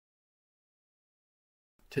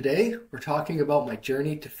Today, we're talking about my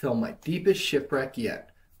journey to film my deepest shipwreck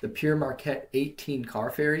yet, the Pere Marquette 18 car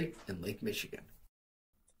ferry in Lake Michigan.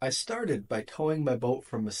 I started by towing my boat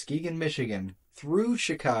from Muskegon, Michigan, through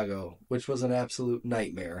Chicago, which was an absolute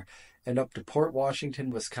nightmare, and up to Port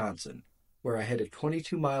Washington, Wisconsin, where I headed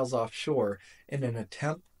 22 miles offshore in an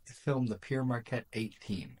attempt to film the Pere Marquette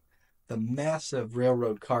 18. The massive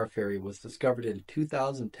railroad car ferry was discovered in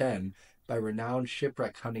 2010 by renowned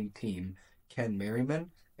shipwreck hunting team Ken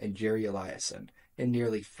Merriman and Jerry Eliason in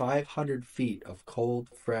nearly 500 feet of cold,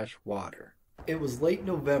 fresh water. It was late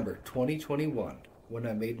November 2021 when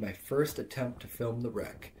I made my first attempt to film the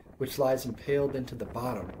wreck, which lies impaled into the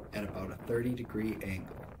bottom at about a 30-degree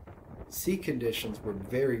angle. Sea conditions were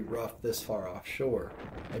very rough this far offshore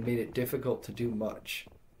and made it difficult to do much.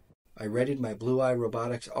 I readied my Blue Eye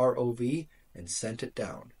Robotics ROV and sent it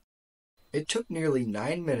down. It took nearly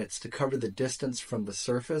 9 minutes to cover the distance from the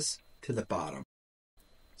surface to the bottom.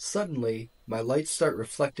 Suddenly, my lights start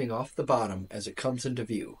reflecting off the bottom as it comes into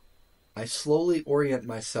view. I slowly orient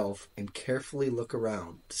myself and carefully look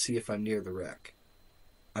around to see if I'm near the wreck.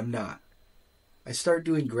 I'm not. I start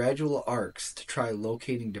doing gradual arcs to try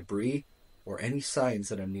locating debris or any signs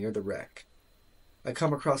that I'm near the wreck. I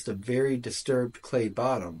come across a very disturbed clay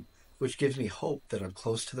bottom, which gives me hope that I'm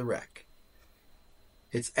close to the wreck.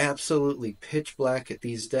 It's absolutely pitch black at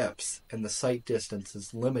these depths, and the sight distance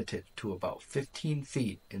is limited to about 15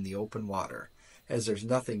 feet in the open water, as there's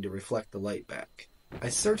nothing to reflect the light back. I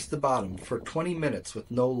search the bottom for 20 minutes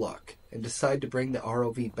with no luck, and decide to bring the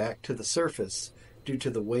ROV back to the surface due to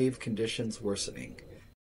the wave conditions worsening.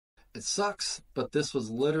 It sucks, but this was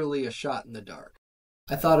literally a shot in the dark.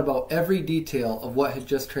 I thought about every detail of what had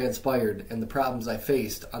just transpired and the problems I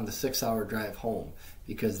faced on the 6-hour drive home,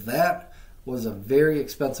 because that was a very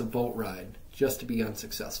expensive boat ride just to be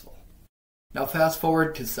unsuccessful. Now fast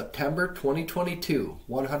forward to September 2022,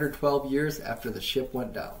 112 years after the ship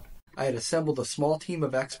went down. I had assembled a small team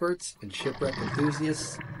of experts and shipwreck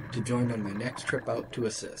enthusiasts to join on my next trip out to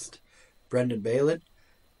assist. Brendan Balin,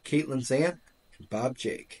 Caitlin Zant, and Bob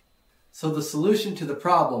Jake. So the solution to the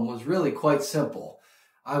problem was really quite simple.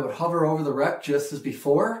 I would hover over the wreck just as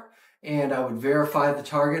before, and I would verify the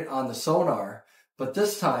target on the sonar, but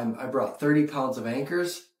this time I brought 30 pounds of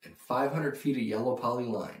anchors and 500 feet of yellow poly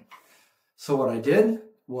line. So what I did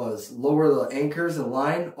was lower the anchors and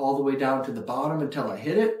line all the way down to the bottom until I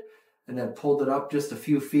hit it, and then pulled it up just a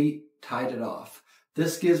few feet, tied it off.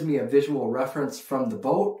 This gives me a visual reference from the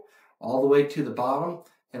boat all the way to the bottom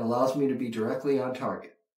and allows me to be directly on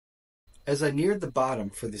target. As I neared the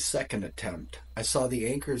bottom for the second attempt, I saw the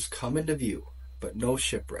anchors come into view, but no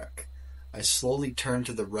shipwreck. I slowly turned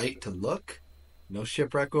to the right to look. No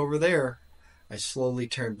shipwreck over there. I slowly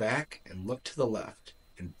turned back and looked to the left.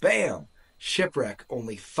 And bam! Shipwreck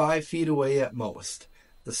only 5 feet away at most.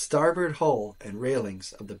 The starboard hull and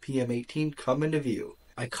railings of the PM-18 come into view.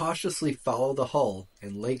 I cautiously follow the hull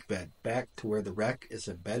and lake bed back to where the wreck is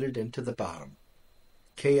embedded into the bottom.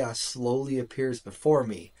 Chaos slowly appears before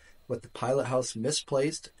me, with the pilot house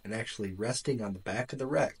misplaced and actually resting on the back of the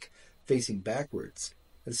wreck, facing backwards,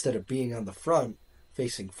 instead of being on the front,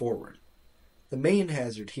 facing forward. The main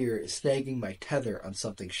hazard here is snagging my tether on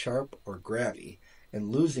something sharp or grabby and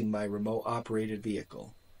losing my remote-operated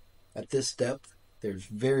vehicle. At this depth, there's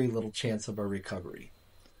very little chance of a recovery.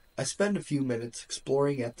 I spend a few minutes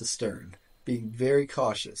exploring at the stern, being very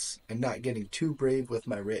cautious and not getting too brave with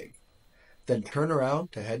my rig, then turn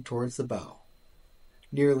around to head towards the bow.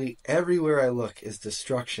 Nearly everywhere I look is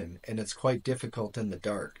destruction, and it's quite difficult in the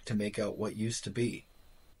dark to make out what used to be.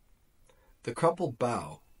 The crumpled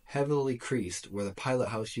bow, heavily creased where the pilot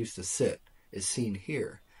house used to sit, is seen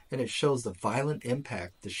here, and it shows the violent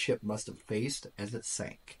impact the ship must have faced as it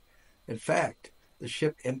sank. In fact, the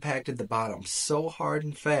ship impacted the bottom so hard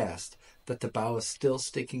and fast that the bow is still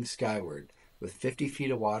sticking skyward, with 50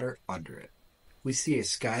 feet of water under it. We see a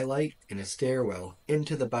skylight and a stairwell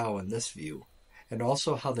into the bow in this view, and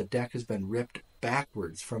also how the deck has been ripped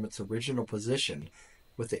backwards from its original position,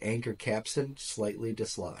 with the anchor capstan slightly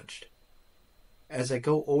dislodged. As I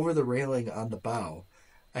go over the railing on the bow,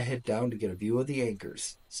 I head down to get a view of the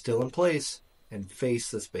anchors, still in place, and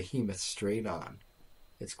face this behemoth straight on.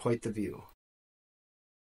 It's quite the view.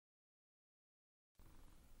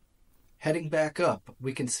 Heading back up,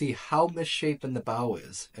 we can see how misshapen the bow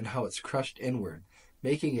is and how it's crushed inward,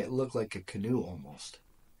 making it look like a canoe almost.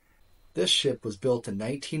 This ship was built in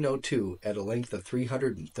 1902 at a length of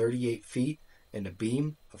 338 feet and a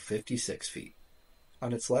beam of 56 feet.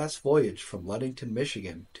 On its last voyage from Ludington,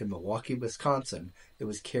 Michigan to Milwaukee, Wisconsin, it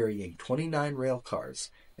was carrying 29 rail cars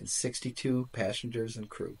and 62 passengers and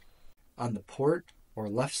crew. On the port or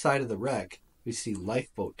left side of the wreck, we see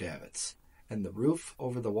lifeboat davits and the roof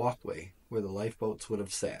over the walkway where the lifeboats would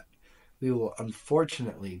have sat. We will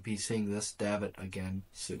unfortunately be seeing this davit again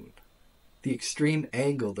soon. The extreme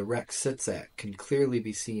angle the wreck sits at can clearly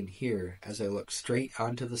be seen here as I look straight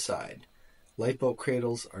onto the side. Lifeboat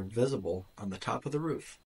cradles are visible on the top of the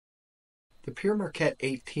roof. The Pere Marquette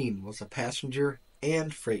 18 was a passenger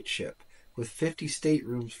and freight ship with 50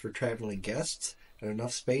 staterooms for traveling guests and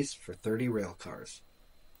enough space for 30 rail cars.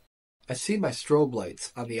 I see my strobe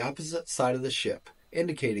lights on the opposite side of the ship,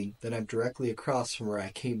 indicating that I'm directly across from where I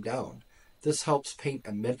came down. This helps paint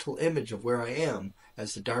a mental image of where I am,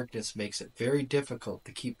 as the darkness makes it very difficult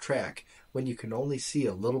to keep track when you can only see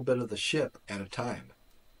a little bit of the ship at a time.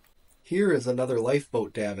 Here is another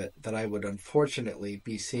lifeboat davit that I would unfortunately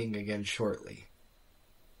be seeing again shortly.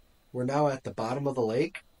 We're now at the bottom of the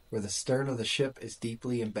lake, where the stern of the ship is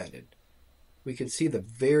deeply embedded. We can see the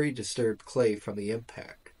very disturbed clay from the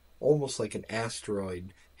impact, almost like an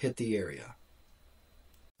asteroid hit the area.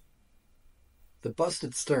 The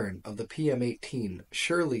busted stern of the PM-18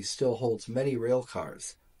 surely still holds many rail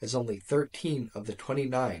cars, as only 13 of the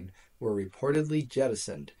 29 were reportedly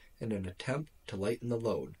jettisoned in an attempt to lighten the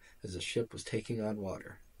load as the ship was taking on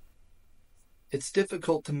water. It's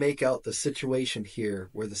difficult to make out the situation here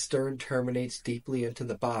where the stern terminates deeply into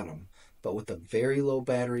the bottom, but with a very low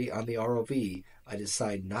battery on the ROV, I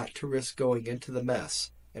decide not to risk going into the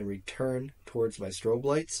mess and return towards my strobe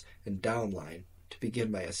lights and downline to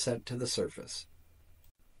begin my ascent to the surface.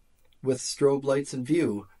 With strobe lights in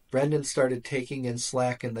view, Brendan started taking in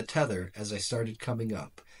slack in the tether as I started coming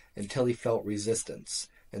up, until he felt resistance,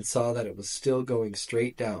 and saw that it was still going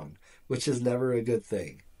straight down, which is never a good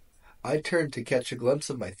thing. I turned to catch a glimpse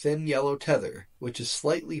of my thin yellow tether, which is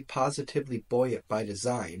slightly positively buoyant by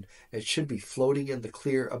design and should be floating in the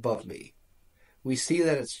clear above me. We see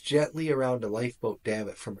that it's gently around a lifeboat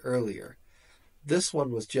davit from earlier. This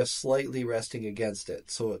one was just slightly resting against it,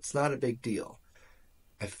 so it's not a big deal.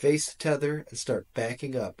 I face the tether and start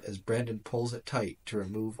backing up as Brendan pulls it tight to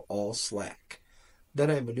remove all slack. Then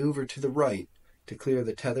I maneuver to the right to clear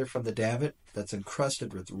the tether from the davit that's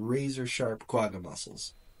encrusted with razor-sharp quagga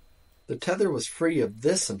mussels. The tether was free of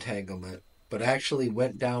this entanglement, but actually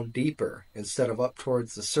went down deeper instead of up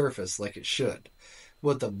towards the surface like it should.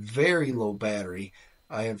 With a very low battery,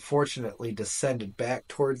 I unfortunately descended back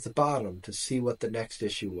towards the bottom to see what the next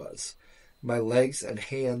issue was. My legs and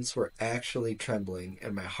hands were actually trembling,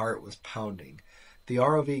 and my heart was pounding. The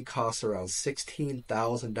ROV costs around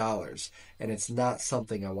 $16,000, and it's not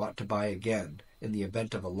something I want to buy again in the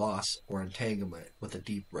event of a loss or entanglement with a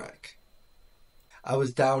deep wreck. I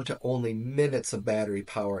was down to only minutes of battery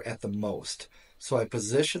power at the most, so I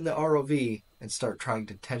position the ROV and start trying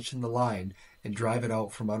to tension the line and drive it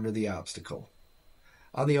out from under the obstacle.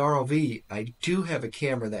 On the ROV, I do have a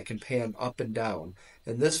camera that can pan up and down,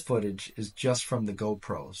 and this footage is just from the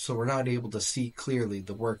GoPro, so we're not able to see clearly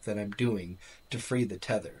the work that I'm doing to free the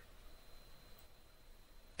tether.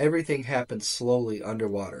 Everything happens slowly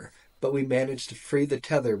underwater, but we managed to free the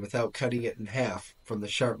tether without cutting it in half from the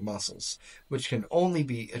sharp muscles, which can only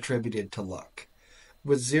be attributed to luck.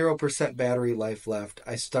 With 0% battery life left,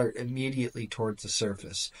 I start immediately towards the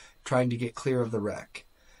surface, trying to get clear of the wreck.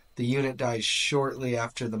 The unit dies shortly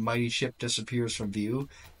after the mighty ship disappears from view,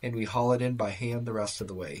 and we haul it in by hand the rest of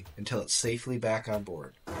the way, until it's safely back on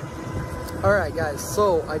board. Alright guys,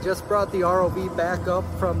 so I just brought the ROV back up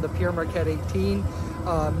from the Pere Marquette 18.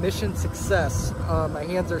 Mission success. My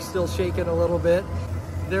hands are still shaking a little bit.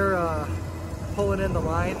 They're pulling in the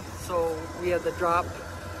line, so we had the drop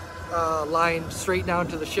line straight down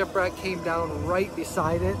to the shipwreck, came down right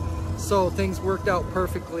beside it. So things worked out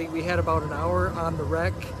perfectly. We had about an hour on the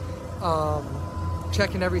wreck,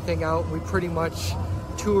 checking everything out. We pretty much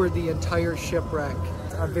toured the entire shipwreck.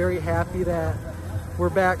 I'm very happy that we're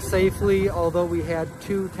back safely, although we had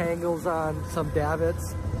 2 tangles on some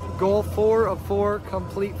davits. Goal 4 of 4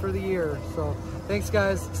 complete for the year. So thanks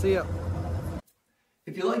guys, see ya.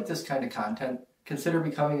 If you like this kind of content, consider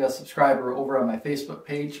becoming a subscriber over on my Facebook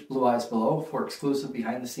page, Blue Eyes Below, for exclusive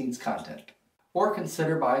behind the scenes content. Or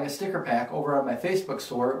consider buying a sticker pack over on my Facebook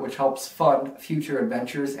store, which helps fund future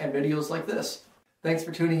adventures and videos like this. Thanks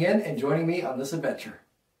for tuning in and joining me on this adventure.